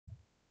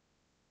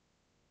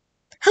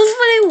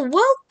Hello everybody,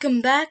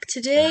 welcome back.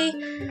 Today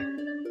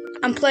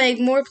I'm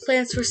playing more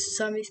Plants vs.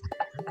 Zombies.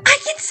 I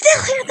can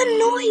still hear the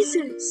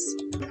noises!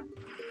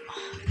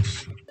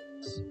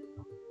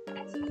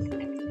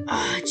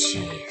 Ah,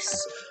 jeez.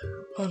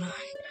 Hold on.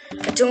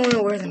 I don't want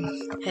to wear them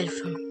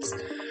headphones.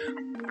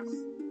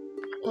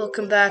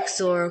 Welcome back,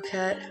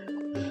 Zorocat.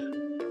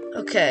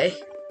 Okay.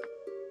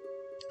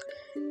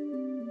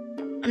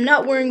 I'm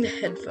not wearing the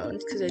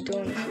headphones because I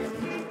don't want to hear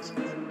them.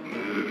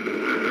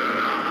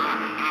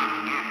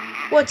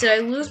 What, did I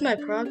lose my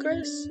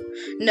progress?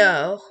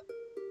 No.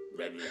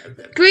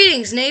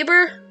 Greetings,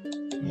 neighbor.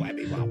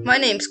 My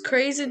name's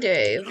Crazy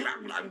Dave,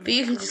 but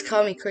you can just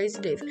call me Crazy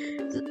Dave.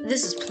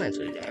 This is Plants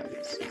vs.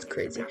 Zombies. It's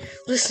crazy.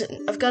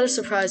 Listen, I've got a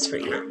surprise for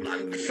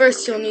you.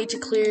 First, you'll need to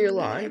clear your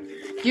lawn.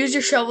 Use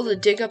your shovel to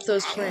dig up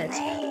those plants.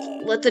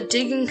 Let the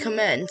digging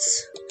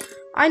commence.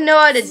 I know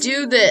how to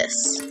do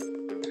this.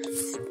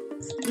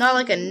 Not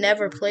like I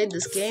never played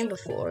this game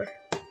before.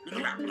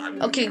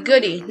 Okay,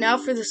 goody. Now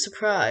for the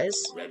surprise.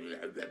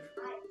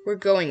 We're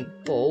going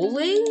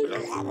bowling?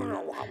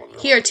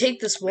 Here,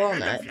 take this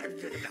walnut.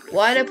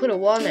 Why'd I put a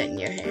walnut in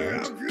your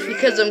hand?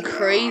 Because I'm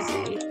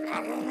crazy.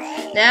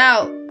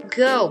 Now,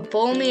 go.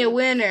 Bowl me a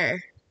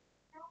winner.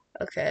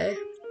 Okay.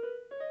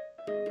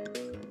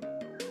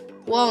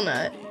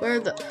 Walnut. Where are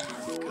the...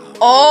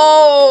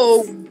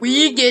 Oh!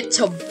 We get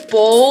to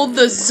bowl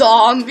the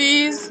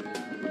zombies?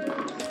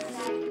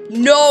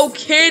 No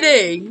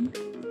kidding!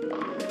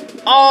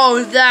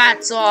 Oh,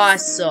 that's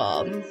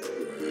awesome.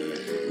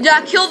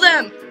 Yeah, kill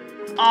them!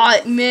 Aw,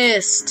 it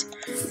missed.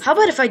 How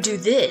about if I do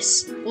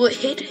this? Will it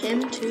hit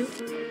him too?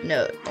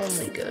 No, it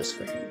only goes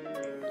for him.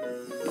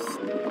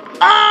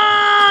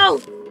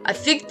 Oh! I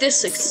think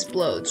this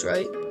explodes,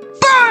 right?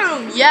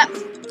 Boom! Yep.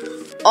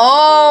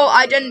 Oh,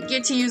 I didn't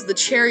get to use the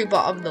cherry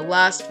bomb in the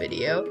last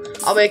video.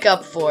 I'll make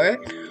up for it.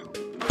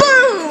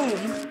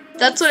 Boom!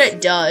 That's what it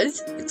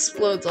does.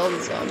 Explodes all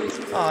the zombies.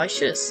 Oh, I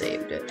should have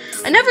saved it.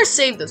 I never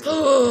saved this.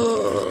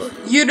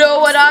 You know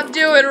what I'm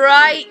doing,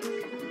 right?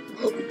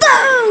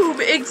 Boom!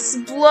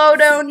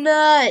 Explodo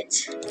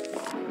nut!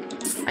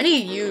 I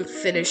need you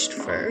finished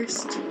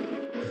first.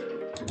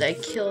 I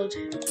killed.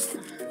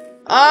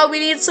 Oh, we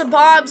need some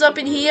bombs up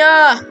in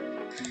here!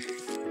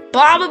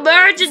 Bomb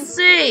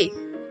emergency!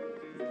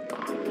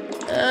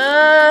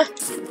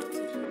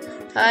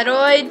 How do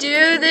I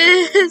do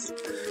this?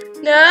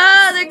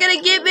 No, they're gonna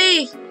get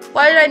me!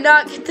 Why did I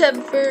not get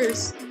them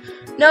first?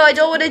 No, I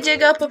don't want to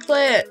dig up a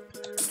plant.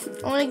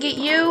 I want to get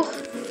you.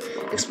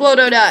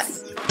 Explodo nut.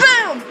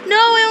 Boom! No,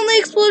 I only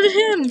exploded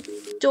him.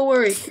 Don't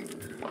worry.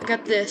 I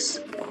got this.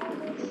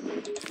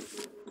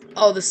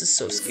 Oh, this is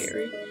so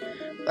scary.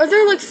 Are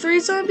there like 3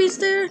 zombies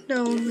there?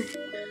 No, only...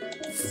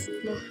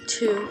 No,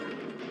 2.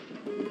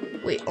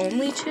 Wait,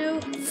 only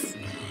 2?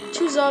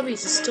 2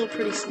 zombies is still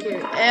pretty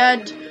scary.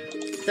 And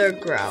they're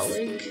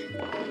growling.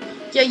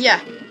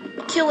 Yeah.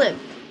 Kill him.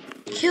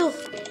 Kill.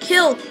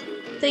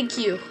 Thank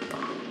you.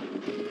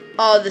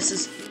 Oh, this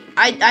is...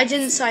 I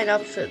didn't sign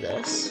up for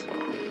this.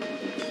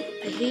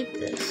 I hate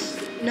this.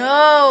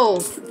 No!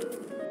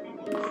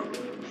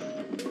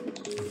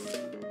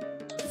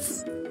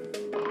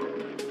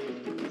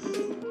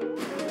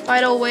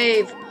 Final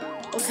wave.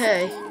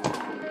 Okay.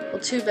 Well,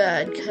 too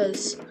bad,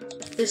 because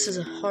this is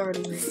a hard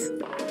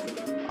wave.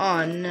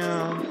 Oh,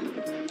 no.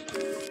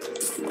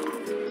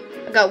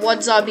 I got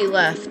 1 zombie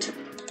left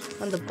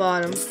on the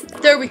bottom.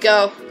 There we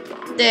go.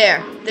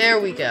 There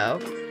we go.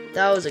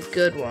 That was a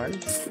good one.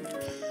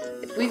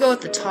 If we go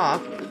at the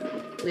top,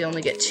 we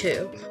only get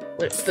 2.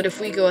 But if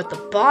we go at the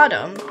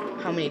bottom,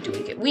 how many do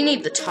we get? We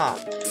need the top.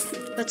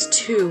 That's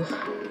 2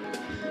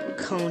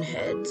 cone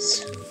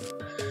heads.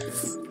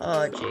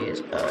 Oh,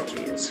 jeez.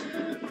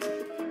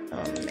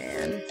 Oh,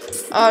 man.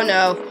 Oh,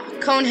 no.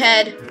 Cone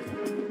head.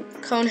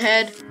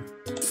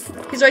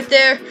 He's right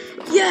there.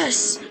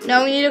 Yes!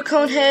 Now we need a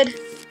cone head.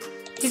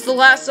 He's the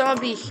last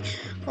zombie.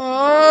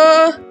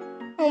 Oh,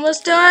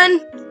 almost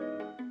done.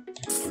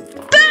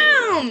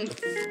 Boom!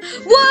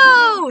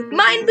 Whoa!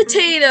 Mine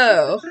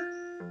potato.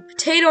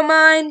 Potato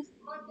mine.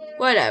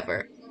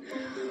 Whatever.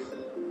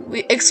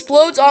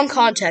 Explodes on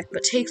contact,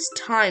 but takes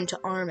time to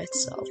arm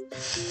itself.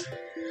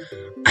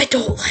 I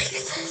don't like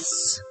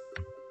this.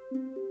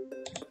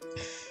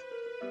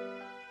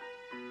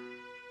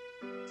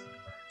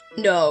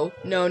 No.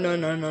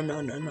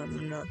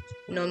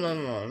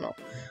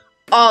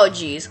 Oh,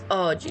 jeez.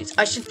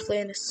 I should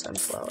plant a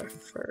sunflower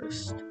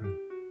first.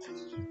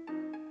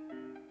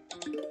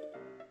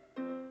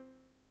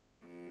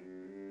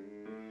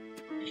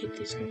 I hate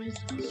these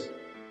noises.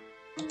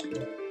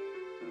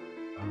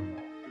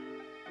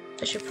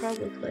 I should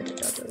probably plant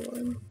another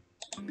one.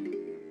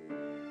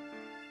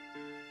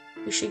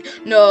 We should...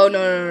 No.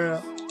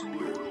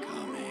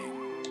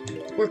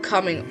 We're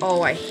coming.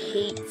 Oh, I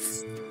hate...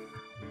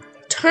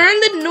 Turn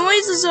the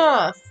noises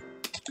off!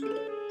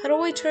 How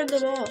do I turn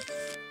them off?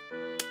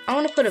 I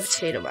want to put a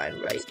potato mine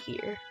right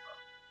here.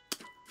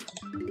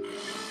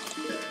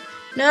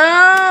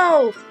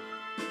 No!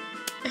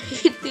 I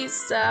hate these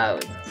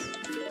sounds.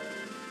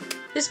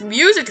 This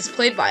music is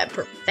played by a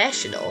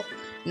professional.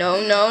 No.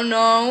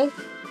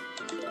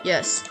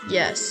 Yes,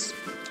 yes.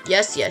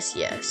 Yes, yes,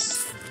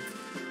 yes.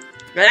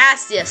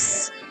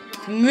 Gracias.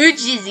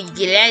 Muchas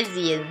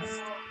gracias.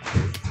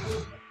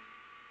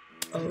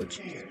 Oh,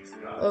 jeez.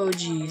 Oh,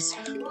 jeez.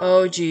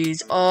 Oh,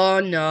 jeez. Oh,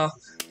 no.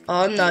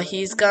 Oh, no.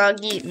 He's gonna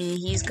get me.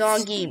 He's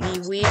gonna get me.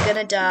 We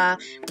gonna die.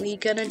 We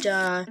gonna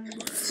die.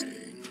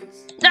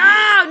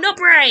 No! No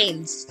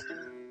brains!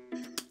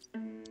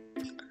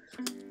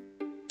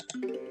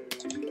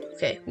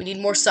 Okay, we need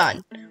more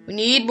sun. We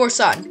need more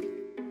sun.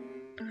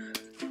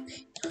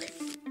 Okay.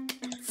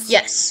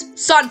 Yes,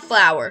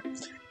 sunflower.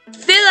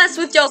 Fill us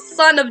with your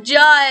sun of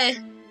joy.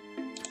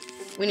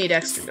 We need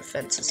extra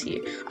defenses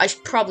here. I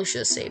probably should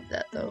have saved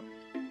that, though.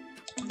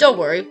 Don't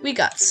worry, we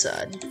got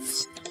sun.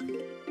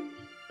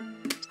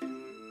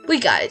 We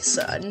got it,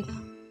 son.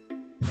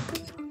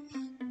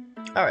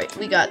 Alright,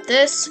 we got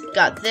this.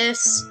 Got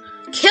this.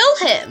 Kill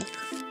him!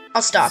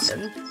 I'll stop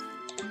him.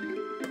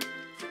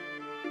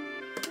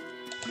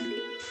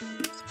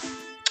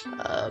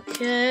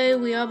 Okay,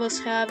 we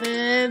almost have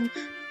him.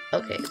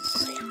 Okay.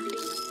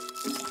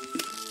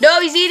 No,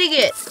 he's eating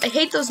it! I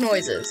hate those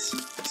noises.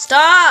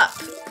 Stop!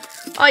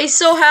 Oh, he's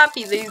so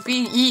happy that he's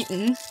being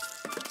eaten.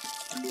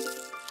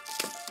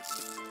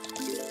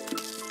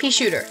 Pea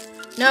shooter.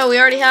 No, we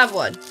already have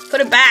one.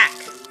 Put it back.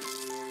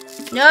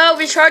 No,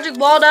 recharging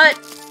walnut.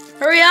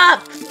 Hurry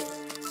up.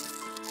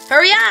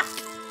 Hurry up.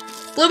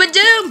 Bloom and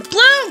doom.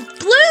 Bloom.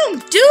 Bloom.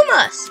 Doom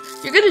us.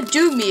 You're gonna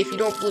doom me if you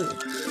don't bloom.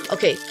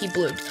 Okay, he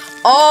bloomed.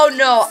 Oh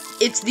no,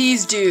 it's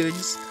these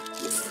dudes.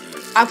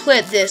 I'll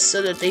plant this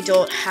so that they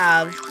don't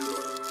have...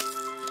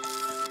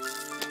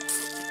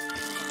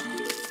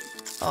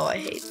 Oh, I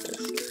hate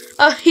this.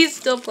 Oh, he's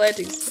still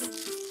planting sun.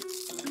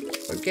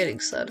 Or getting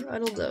sun. I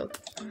don't know.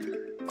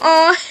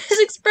 Oh, his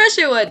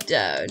expression went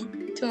down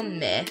to a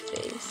meh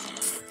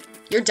face.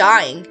 You're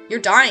dying. You're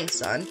dying,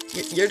 son.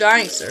 You're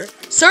dying, sir.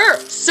 Sir!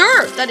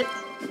 Sir! That is...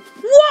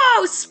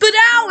 Whoa!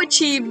 Spadao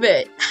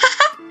achievement!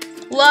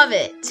 Love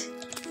it.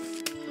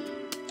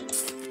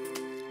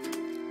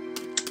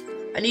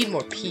 I need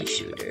more pea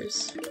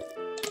shooters.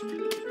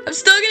 I'm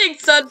still getting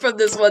sun from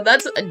this one.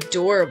 That's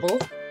adorable.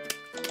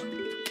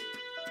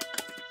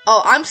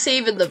 Oh, I'm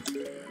saving the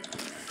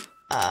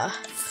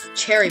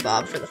cherry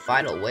bomb for the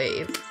final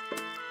wave.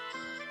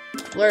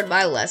 Learned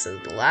my lesson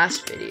in the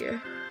last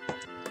video.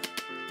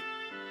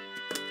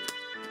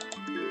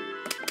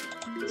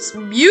 This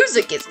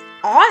music is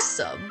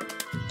awesome.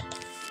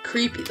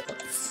 Creepy though.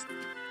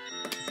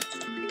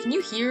 Can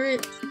you hear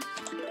it?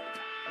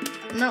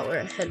 I'm not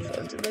wearing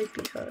headphones, it might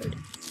be hard.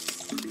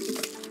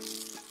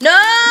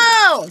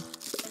 No!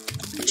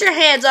 Get your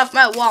hands off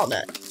my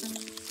walnut.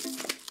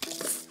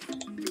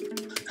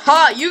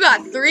 Ha, you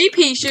got 3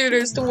 pea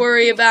shooters to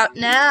worry about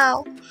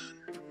now.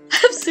 I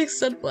have 6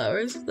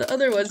 sunflowers. The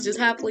other one's just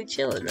happily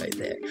chilling right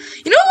there.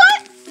 You know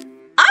what?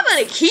 I'm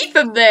gonna keep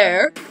him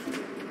there.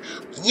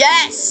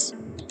 Yes!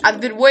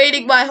 I've been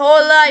waiting my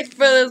whole life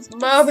for this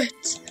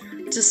moment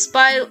to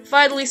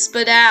finally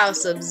spit out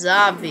some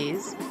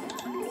zombies.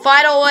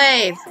 Final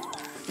wave.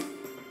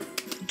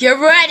 Get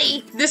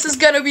ready. This is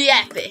gonna be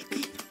epic.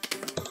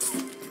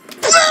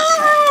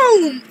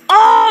 Boom!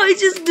 Oh, he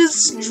just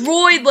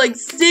destroyed like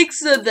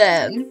 6 of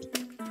them.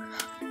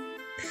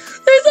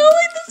 There's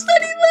only this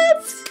many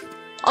left.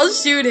 I'll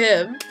shoot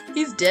him.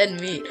 He's dead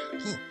meat.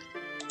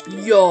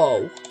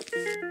 Yo.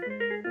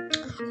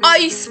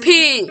 Ice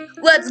pea.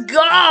 Let's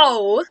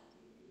go.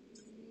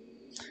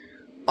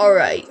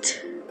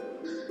 Alright.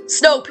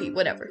 Snow pea,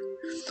 whatever.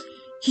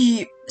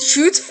 He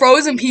shoots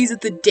frozen peas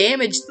at the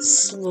damage to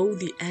slow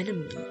the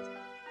enemy.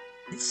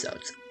 It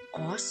sounds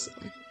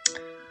awesome.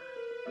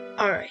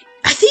 Alright.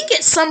 I think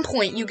at some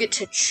point you get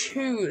to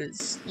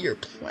choose your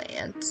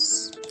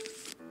plants.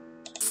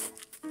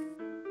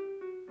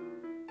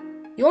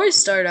 You always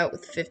start out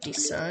with 50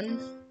 sun.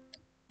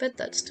 Bet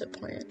that's to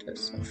plant a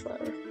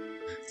sunflower.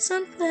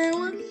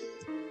 Sunflower.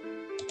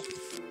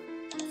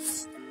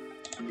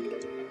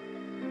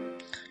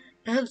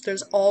 Now that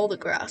there's all the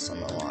grass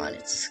on the lawn,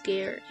 it's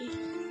scary.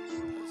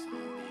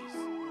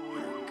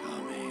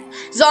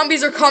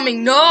 Zombies are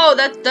coming. No,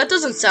 that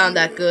doesn't sound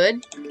that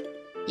good.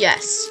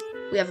 Yes,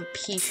 we have a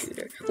pea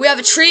shooter. We have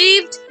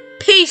retrieved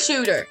pea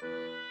shooter.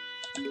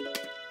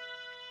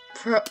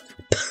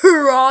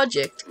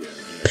 Project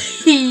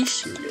pea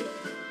shooter.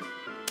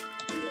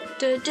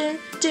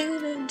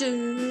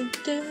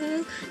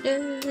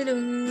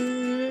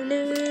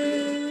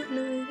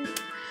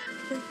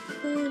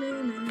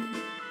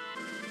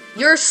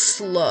 You're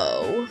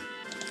slow.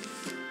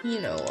 You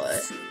know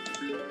what?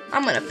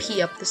 I'm gonna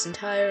pee up this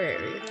entire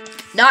area.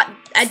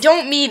 I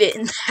don't mean it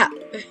in that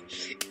way.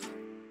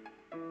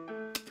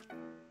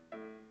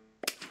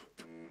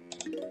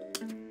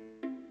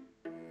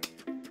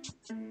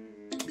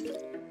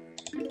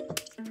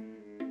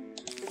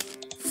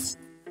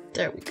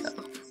 There we go.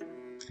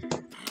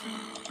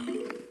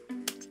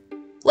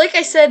 Like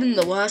I said in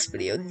the last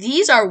video,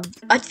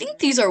 I think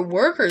these are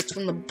workers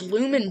from the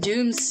Bloom and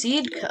Doom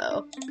Seed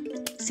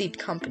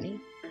Company.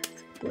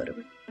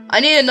 Whatever. I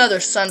need another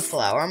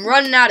sunflower. I'm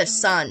running out of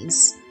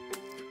suns.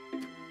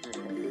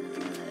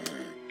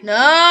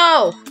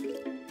 No!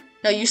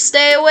 No, you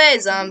stay away,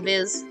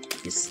 zombies.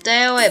 You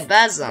stay away,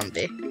 bad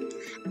zombie.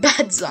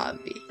 Bad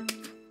zombie.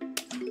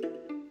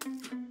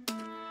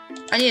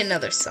 I need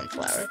another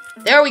sunflower.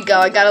 There we go.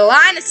 I got a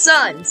line of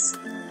suns.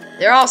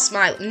 They're all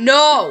smiling.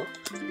 No!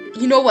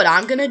 You know what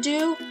I'm gonna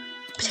do?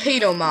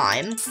 Potato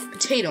mine.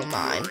 Potato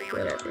mine.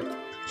 Whatever.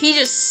 He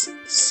just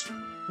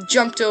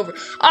jumped over.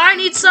 Oh, I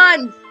need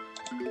sun!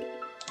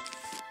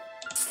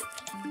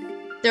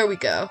 There we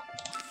go.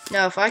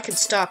 Now, if I could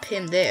stop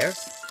him there.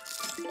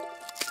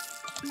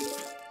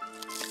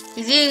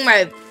 He's eating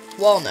my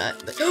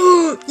walnut. But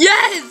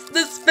yes!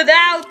 The spit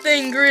out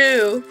thing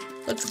grew!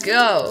 Let's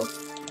go.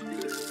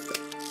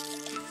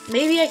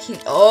 Maybe I can...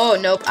 Oh,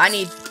 nope. I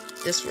need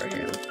this for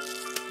him.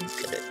 He's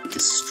gonna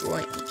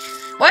destroy me.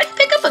 Why'd you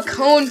pick up a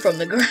cone from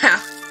the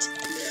ground?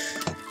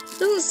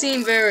 Doesn't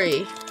seem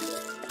very...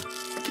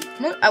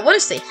 I want to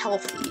say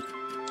healthy.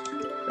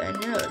 But I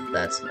know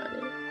that's not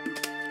it.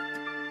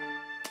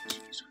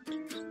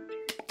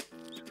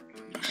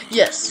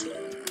 Yes.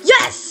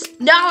 Yes!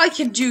 Now I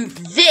can do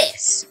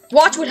this.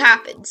 Watch what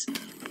happens.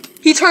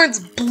 He turns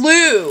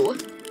blue.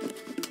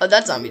 Oh,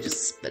 that zombie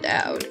just spit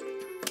out.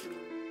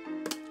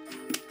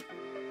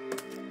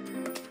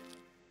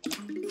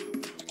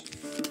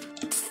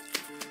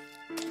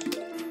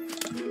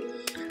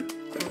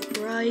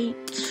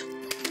 Alright.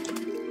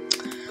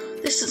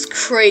 This is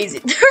crazy.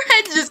 Their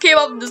heads just came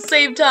up at the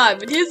same time,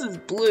 but his is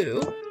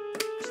blue.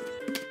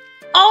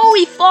 Oh,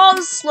 he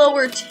falls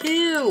slower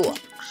too.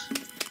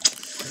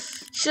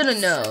 Should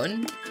have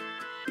known.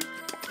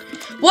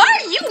 Why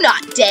are you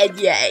not dead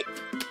yet?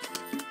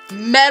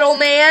 Metal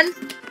Man?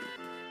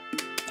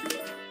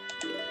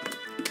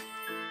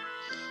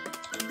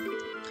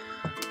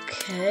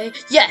 Okay.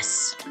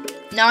 Yes!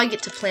 Now I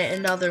get to plant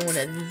another one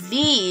of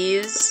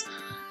these.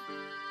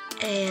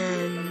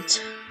 And...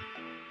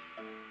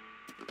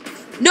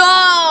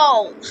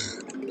 No!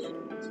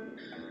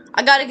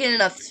 I gotta get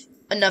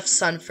enough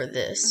sun for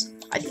this.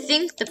 I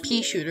think the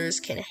pea shooters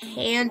can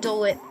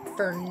handle it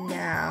for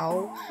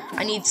now.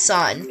 I need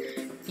sun.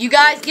 You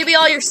guys, give me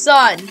all your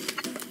sun.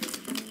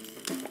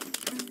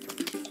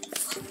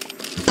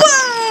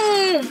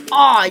 Boom!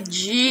 Aw,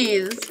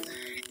 jeez.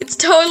 It's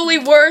totally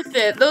worth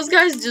it. Those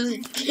guys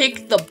just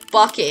kicked the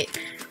bucket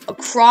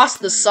across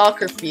the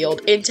soccer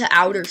field into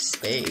outer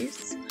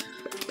space.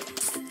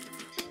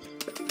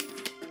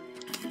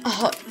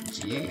 Oh,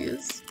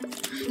 jeez.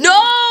 No!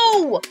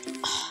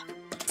 Oh,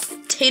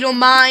 Potato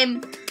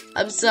Mime,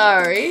 I'm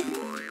sorry.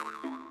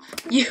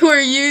 You were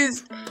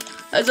used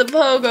as a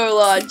pogo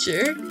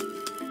launcher.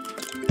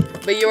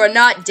 But you are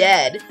not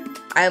dead.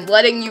 I am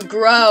letting you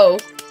grow,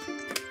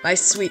 my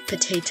sweet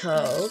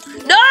potato.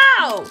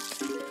 No!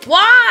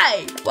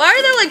 Why? Why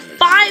are there like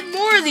 5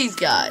 more of these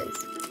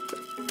guys?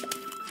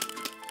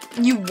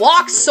 You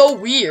walk so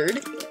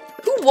weird.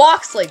 Who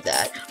walks like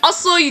that? I'll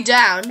slow you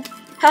down.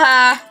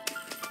 Haha.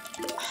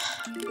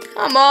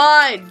 Come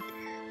on.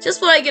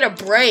 Just when I get a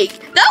break.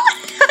 That one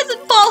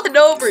hasn't fallen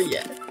over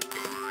yet.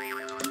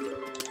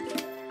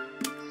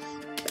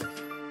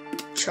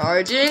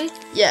 Charging?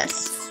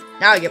 Yes.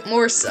 Now I get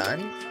more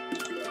sun.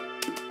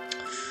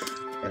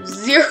 I have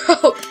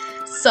 0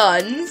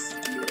 suns.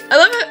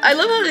 I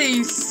love how they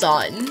use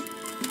sun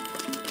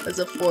as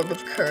a form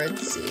of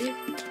currency.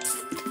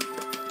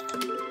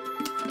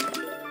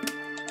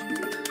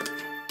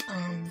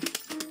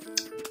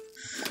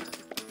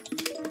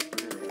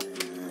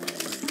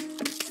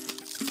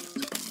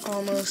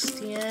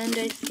 Almost the end,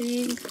 I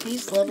think.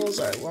 These levels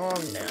are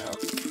long now.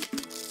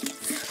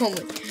 Oh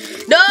my.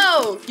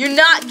 No! You're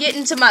not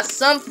getting to my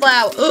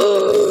sunflower.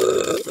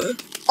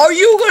 Are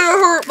you gonna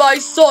hurt my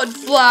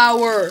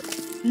sunflower?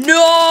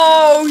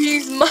 No!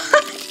 He's mine.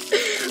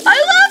 I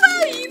love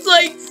how he's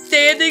like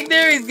standing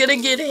there. He's gonna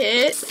get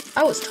hit.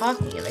 I was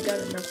talking and I got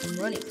enough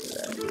money for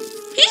that.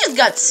 He just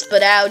got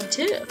spit out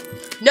too.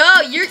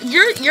 No,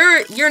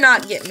 you're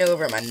not getting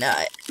over my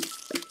nut.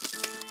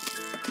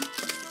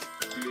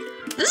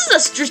 This is a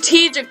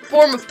strategic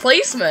form of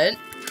placement.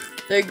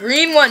 The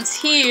green one's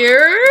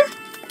here,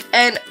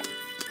 and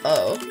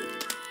oh,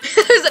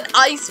 there's an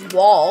ice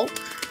wall.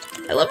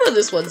 I love how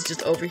this one's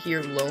just over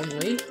here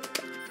lonely.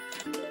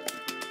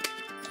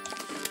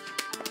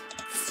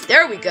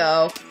 There we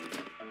go.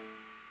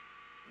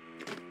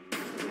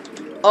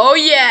 Oh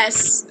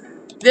yes,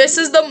 this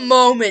is the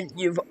moment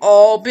you've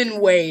all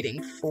been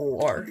waiting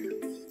for.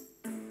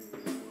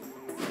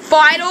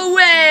 Final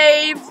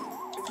wave.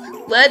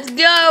 Let's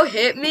go,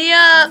 hit me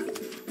up.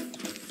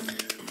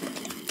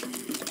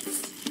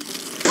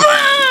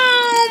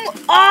 Boom!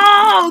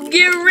 Oh,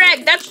 get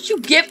wrecked. That's what you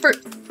get for...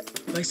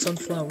 My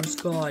sunflower's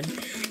gone.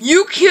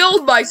 You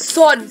killed my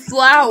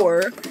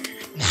sunflower.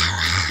 Now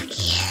I'll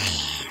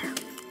kill you.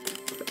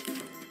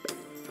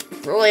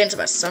 Roll into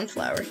my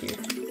sunflower here.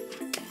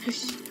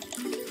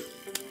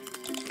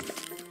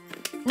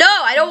 No,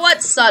 I don't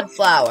want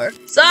sunflower.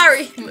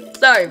 Sorry.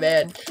 Sorry,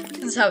 man.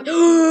 This is how...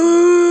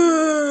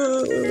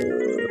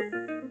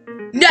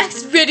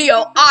 Next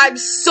video, I'm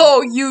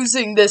so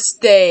using this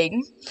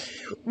thing.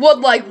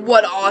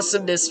 What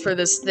awesomeness for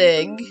this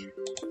thing.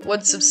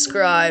 1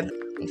 subscribe.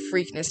 and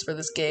freakness for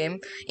this game.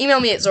 Email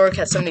me at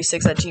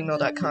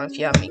zoracat76@gmail.com if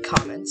you have any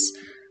comments.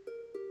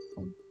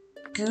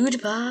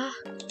 Goodbye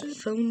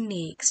for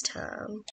next time.